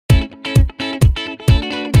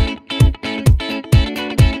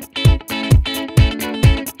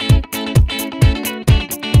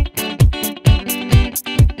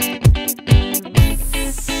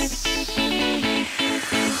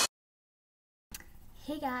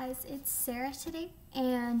Hey guys, it's Sarah today,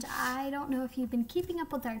 and I don't know if you've been keeping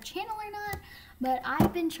up with our channel or not, but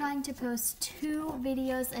I've been trying to post 2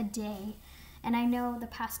 videos a day, and I know the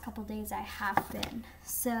past couple days I have been.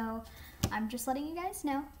 So I'm just letting you guys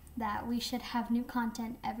know that we should have new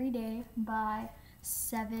content every day by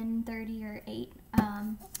 7:30 or 8.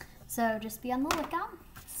 So just be on the lookout.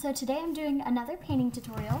 So today I'm doing another painting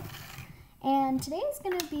tutorial. And today is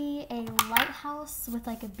going to be a lighthouse with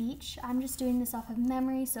like a beach. I'm just doing this off of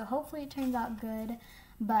memory, so hopefully it turns out good,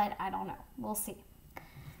 but I don't know. We'll see.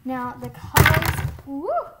 Now the colors, woo!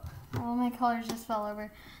 Oh, my colors just fell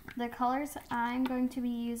over. The colors I'm going to be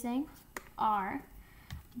using are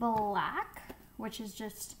black, which is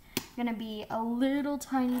just going to be a little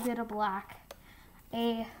tiny bit of black,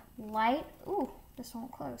 a light, ooh, this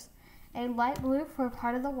won't close, a light blue for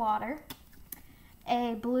part of the water,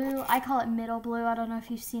 a blue, I call it middle blue, I don't know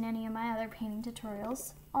if you've seen any of my other painting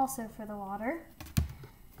tutorials, also for the water,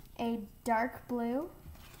 a dark blue,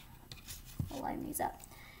 I'll line these up,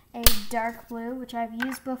 a dark blue, which I've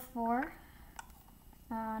used before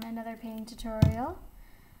on another painting tutorial,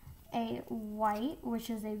 a white,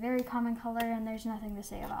 which is a very common color, and there's nothing to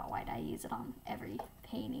say about white, I use it on every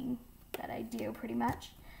painting that I do pretty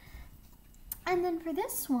much. And then for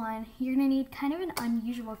this one, you're going to need kind of an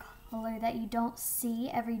unusual color that you don't see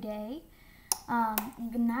every day,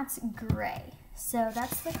 and that's gray. So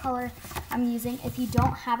that's the color I'm using. If you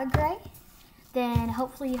don't have a gray, then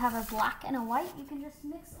hopefully you have a black and a white. You can just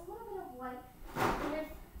mix a little bit of white with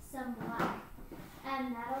some black,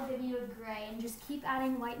 and that'll give you a gray. And just keep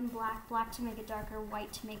adding white and black, black to make it darker,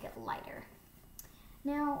 white to make it lighter.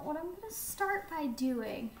 Now, what I'm going to start by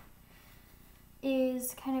doing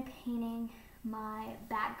is kind of painting my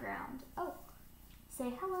background. Oh,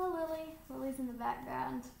 say hello, Lily. Lily's in the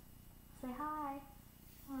background. Say hi.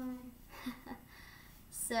 Hi.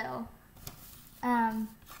 So, I'm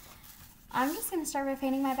just going to start by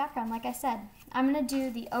painting my background, like I said. I'm going to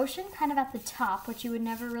do the ocean kind of at the top, which you would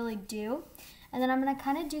never really do. And then I'm going to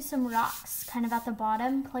kind of do some rocks kind of at the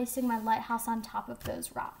bottom, placing my lighthouse on top of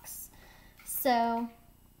those rocks. So,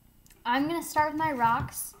 I'm going to start with my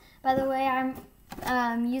rocks. By the way, I'm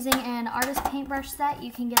using an artist paintbrush set.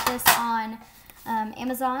 You can get this on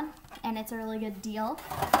Amazon, and it's a really good deal.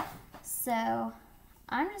 So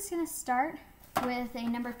I'm just going to start with a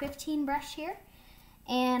number 15 brush here,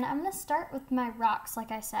 and I'm going to start with my rocks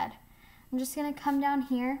like I said. I'm just going to come down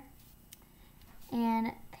here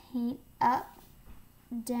and paint up,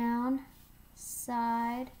 down,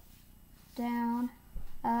 side, down,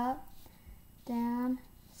 up, down,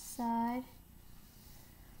 side.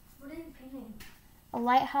 What are you painting? A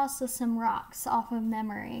lighthouse with some rocks off of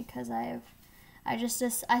memory, because I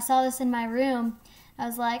saw this in my room. I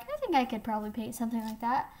was like, I think I could probably paint something like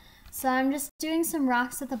that. So I'm just doing some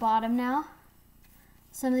rocks at the bottom now.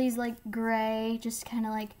 Some of these like gray, just kind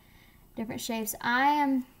of like different shapes. I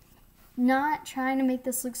am not trying to make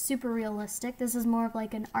this look super realistic. This is more of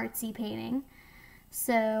like an artsy painting.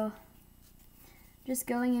 So just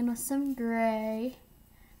going in with some gray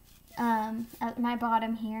at my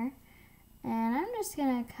bottom here. And I'm just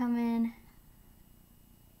going to come in.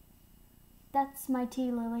 That's my tea,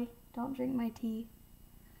 Lily. Don't drink my tea.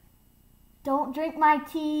 Don't drink my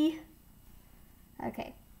tea.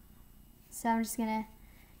 Okay. So I'm just going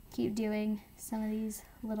to keep doing some of these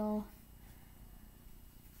little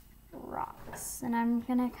rocks. And I'm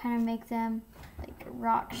going to kind of make them like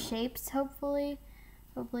rock shapes, hopefully.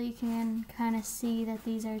 Hopefully you can kind of see that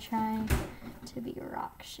these are trying to be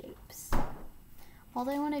rock shapes. All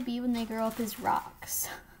they want to be when they grow up is rocks.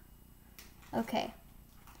 Okay.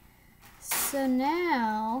 So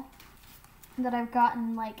now that I've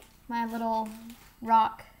gotten like my little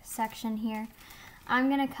rock section here, I'm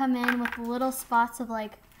going to come in with little spots of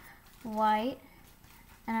like white,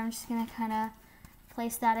 and I'm just going to kind of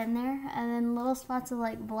place that in there, and then little spots of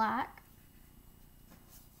like black,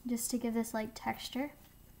 just to give this like texture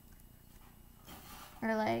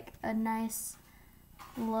or like a nice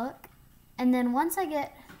look. And then once I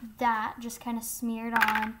get that just kind of smeared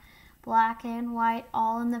on, black and white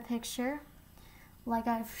all in the picture, like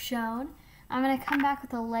I've shown, I'm going to come back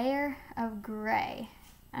with a layer of gray.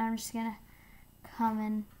 And I'm just going to come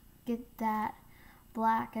and get that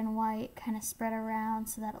black and white kind of spread around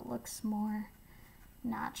so that it looks more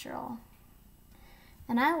natural.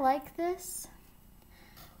 And I like this,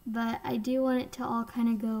 but I do want it to all kind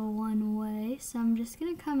of go one way. So I'm just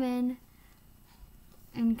going to come in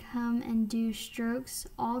and do strokes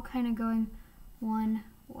all kind of going one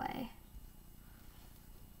way.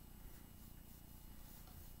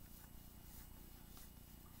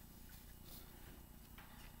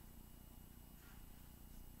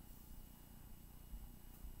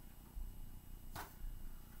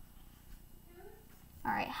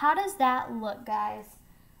 how does that look, guys?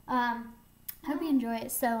 Hope you enjoy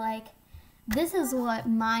it. So like, this is what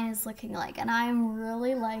mine is looking like, and I'm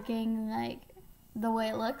really liking like the way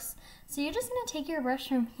it looks. So you're just gonna take your brush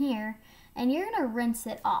from here and you're gonna rinse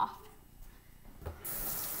it off.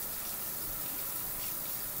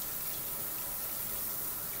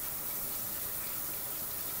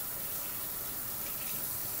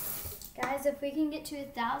 Guys, if we can get to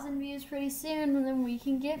 1,000 views pretty soon, then we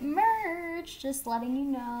can get merch. Just letting you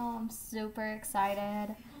know, I'm super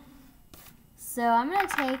excited. So I'm gonna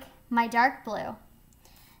take my dark blue,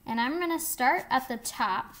 and I'm gonna start at the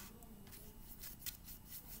top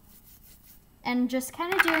and just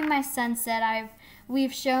kind of doing my sunset.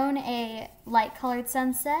 We've shown a light colored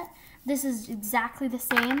sunset. This is exactly the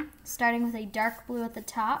same, starting with a dark blue at the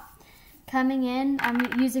top. Coming in,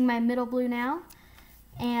 I'm using my middle blue now,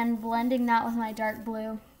 and blending that with my dark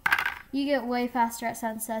blue. You get way faster at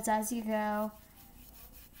sunsets as you go.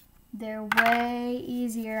 They're way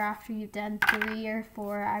easier after you've done 3 or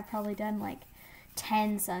 4. I've probably done like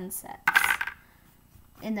 10 sunsets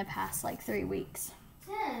in the past like 3 weeks.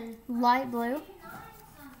 10. Light blue.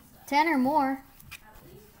 10 or more.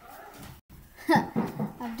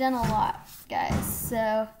 I've done a lot, guys.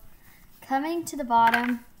 So coming to the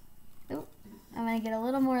bottom, I'm gonna get a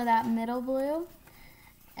little more of that middle blue.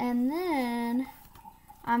 And then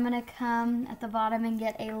I'm gonna come at the bottom and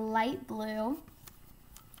get a light blue,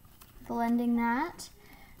 blending that.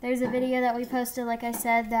 There's a video that we posted, like I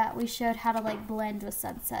said, that we showed how to like blend with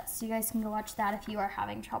sunsets. So you guys can go watch that if you are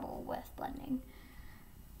having trouble with blending.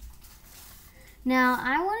 Now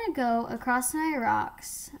I wanna go across my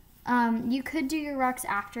rocks. You could do your rocks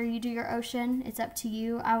after you do your ocean. It's up to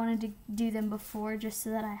you. I wanted to do them before just so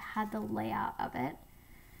that I had the layout of it.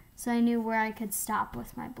 So I knew where I could stop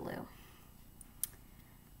with my blue.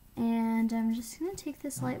 And I'm just gonna take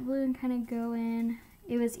this light blue and kind of go in.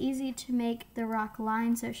 It was easy to make the rock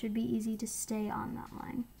line, so it should be easy to stay on that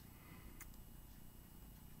line.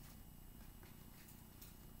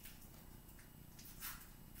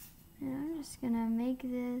 And I'm just gonna make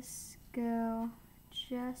this go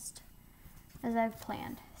just as I've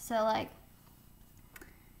planned. So like,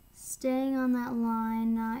 staying on that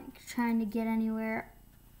line, not trying to get anywhere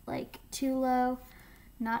like too low,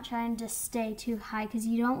 not trying to stay too high, because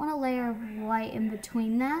you don't want a layer of white in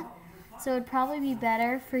between that. So it'd probably be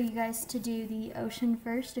better for you guys to do the ocean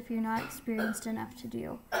first if you're not experienced enough to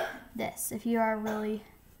do this, if you are really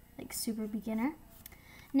like super beginner.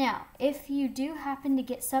 Now, if you do happen to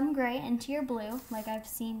get some gray into your blue, like I've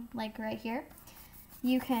seen like right here,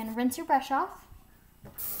 you can rinse your brush off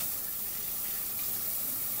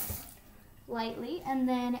lightly and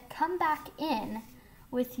then come back in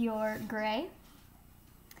with your gray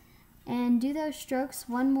and do those strokes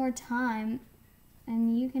one more time,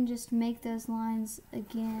 and you can just make those lines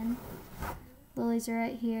again. Lilies are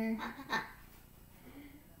right here.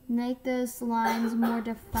 Make those lines more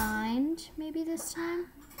defined maybe this time.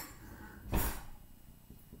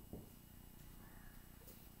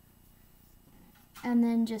 And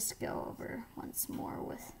then just go over once more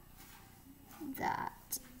with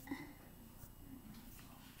that.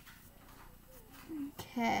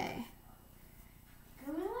 Okay.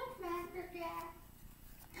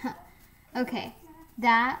 Okay,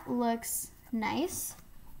 that looks nice,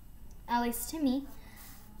 at least to me.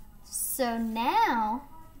 So now,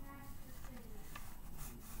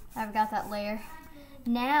 I've got that layer.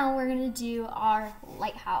 Now we're gonna do our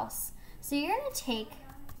lighthouse. So you're gonna take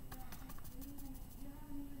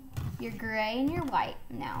your gray and your white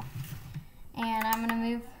now. And I'm gonna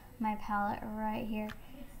move my palette right here.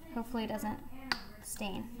 Hopefully it doesn't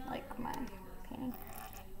stain like my painting.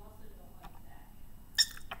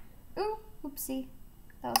 Ooh, oopsie.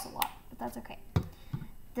 That was a lot, but that's okay.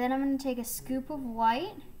 Then I'm gonna take a scoop of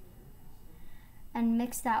white and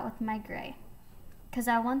mix that with my gray, because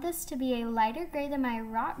I want this to be a lighter gray than my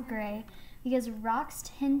rock gray, because rocks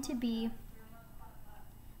tend to be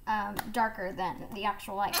darker than the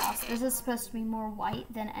actual lighthouse. This is supposed to be more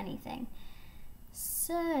white than anything.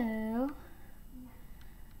 So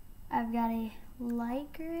I've got a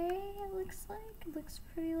light gray, it looks like. It looks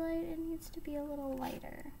pretty light. It needs to be a little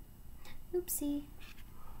lighter. Oopsie.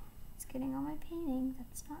 It's getting on my painting.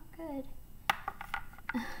 That's not good.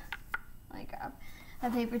 I grab a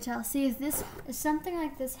paper towel. See, if something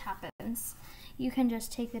like this happens, you can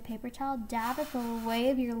just take the paper towel, dab it the way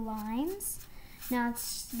of your lines. Now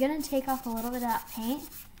it's gonna take off a little bit of that paint,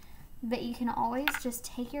 but you can always just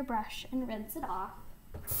take your brush and rinse it off.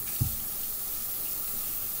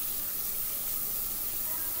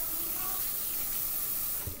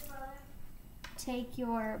 Take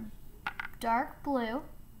your dark blue,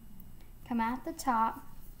 come at the top,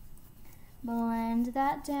 blend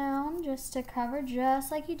that down just to cover,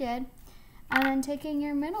 just like you did. And then taking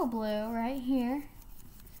your middle blue right here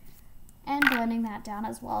and blending that down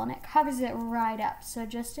as well, and it covers it right up. So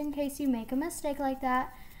just in case you make a mistake like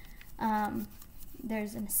that,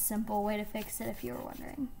 there's a simple way to fix it if you were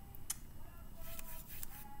wondering.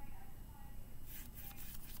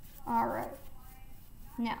 Alright,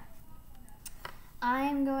 now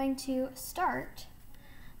I'm going to start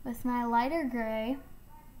with my lighter gray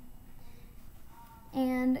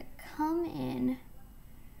and come in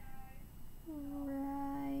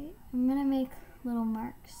right, I'm going to make little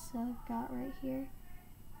marks, so I've got right here,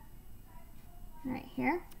 right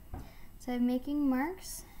here. So I'm making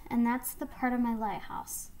marks, and that's the part of my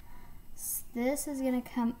lighthouse. So this is going to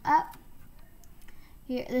come up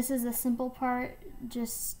here. This is the simple part.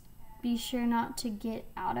 Just be sure not to get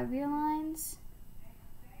out of your lines.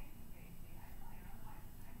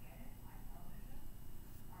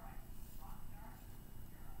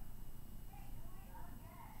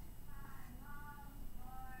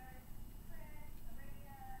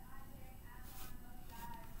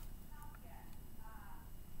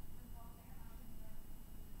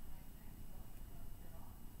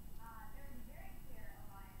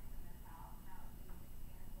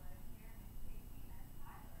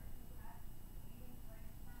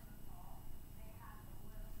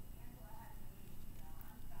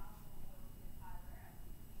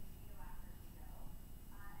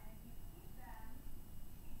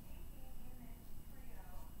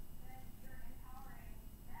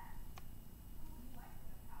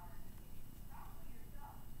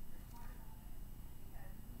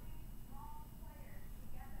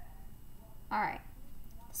 Alright,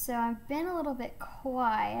 so I've been a little bit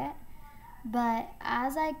quiet, but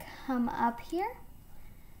as I come up here,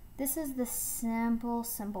 this is the simple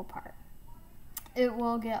part. It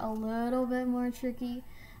will get a little bit more tricky,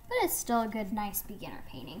 but it's still a good, nice beginner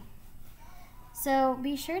painting. So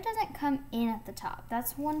be sure it doesn't come in at the top.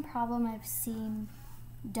 That's one problem I've seen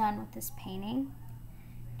done with this painting.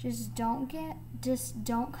 Just don't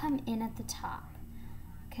come in at the top,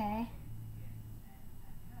 okay?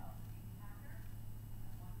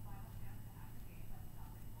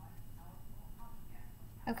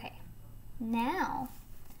 Okay, now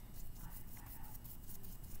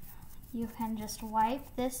you can just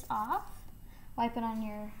wipe this off. Wipe it on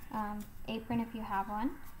your apron if you have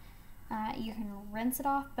one. You can rinse it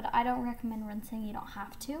off, but I don't recommend rinsing. You don't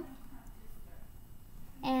have to.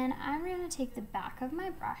 And I'm going to take the back of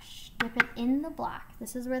my brush, dip it in the black.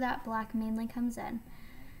 This is where that black mainly comes in.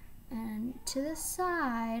 And to the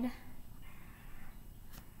side,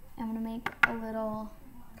 I'm going to make a little,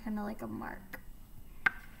 kind of like a mark.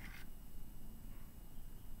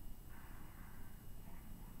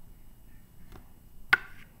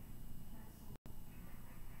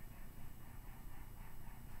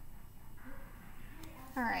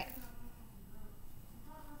 All right.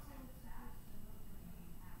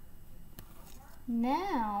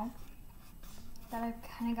 Now that I've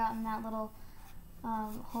kind of gotten that little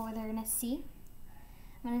hole where they're going to see,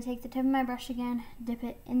 I'm going to take the tip of my brush again, dip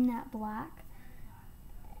it in that black,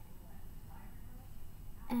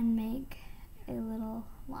 and make a little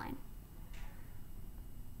line.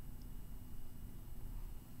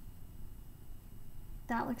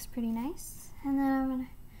 That looks pretty nice. And then I'm going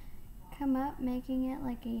to come up making it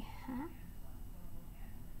like a hat.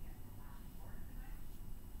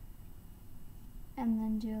 And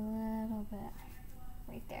then do a little bit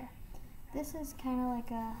right there. This is kind of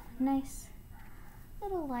like a nice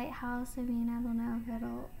little lighthouse. I mean, I don't know if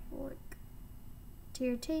it'll work to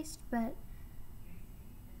your taste, but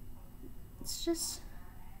it's just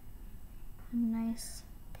a nice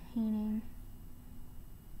painting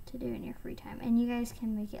to do in your free time. And you guys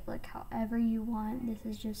can make it look however you want. This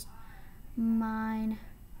is just mine.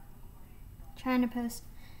 Trying to post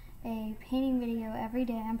a painting video every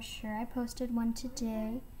day. I'm sure I posted one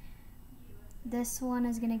today. This one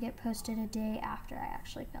is going to get posted a day after I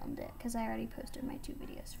actually filmed it, because I already posted my 2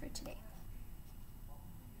 videos for today.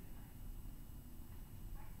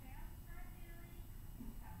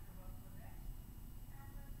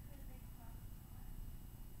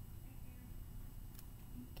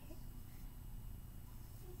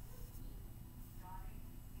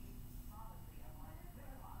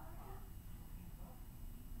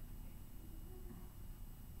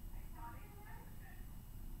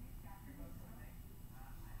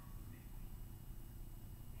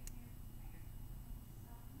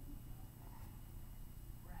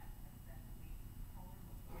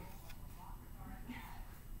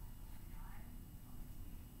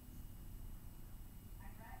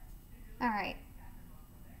 Alright.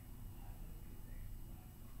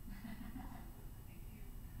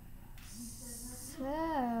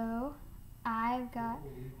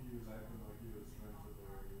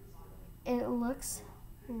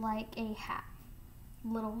 like a hat.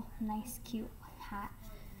 Little, nice, cute hat.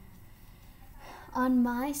 On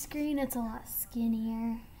my screen, it's a lot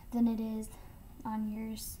skinnier than it is on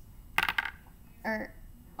yours, or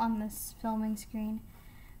on this filming screen,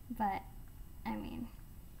 but I mean,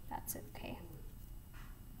 that's okay.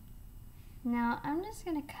 Now I'm just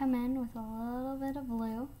gonna come in with a little bit of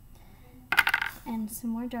blue and some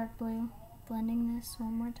more dark blue, blending this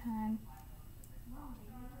one more time.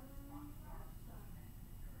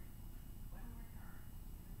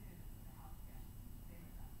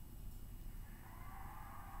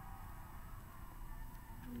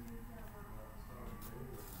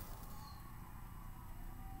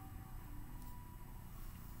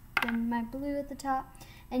 Then my blue at the top,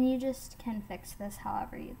 and you just can fix this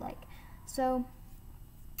however you'd like. So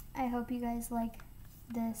I hope you guys like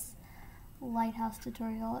this lighthouse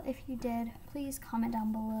tutorial. If you did, please comment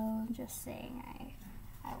down below just saying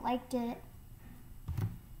I liked it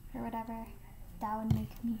or whatever. That would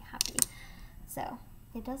make me happy. So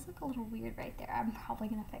it does look a little weird right there. I'm probably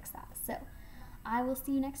gonna fix that. So I will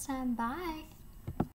see you next time. Bye.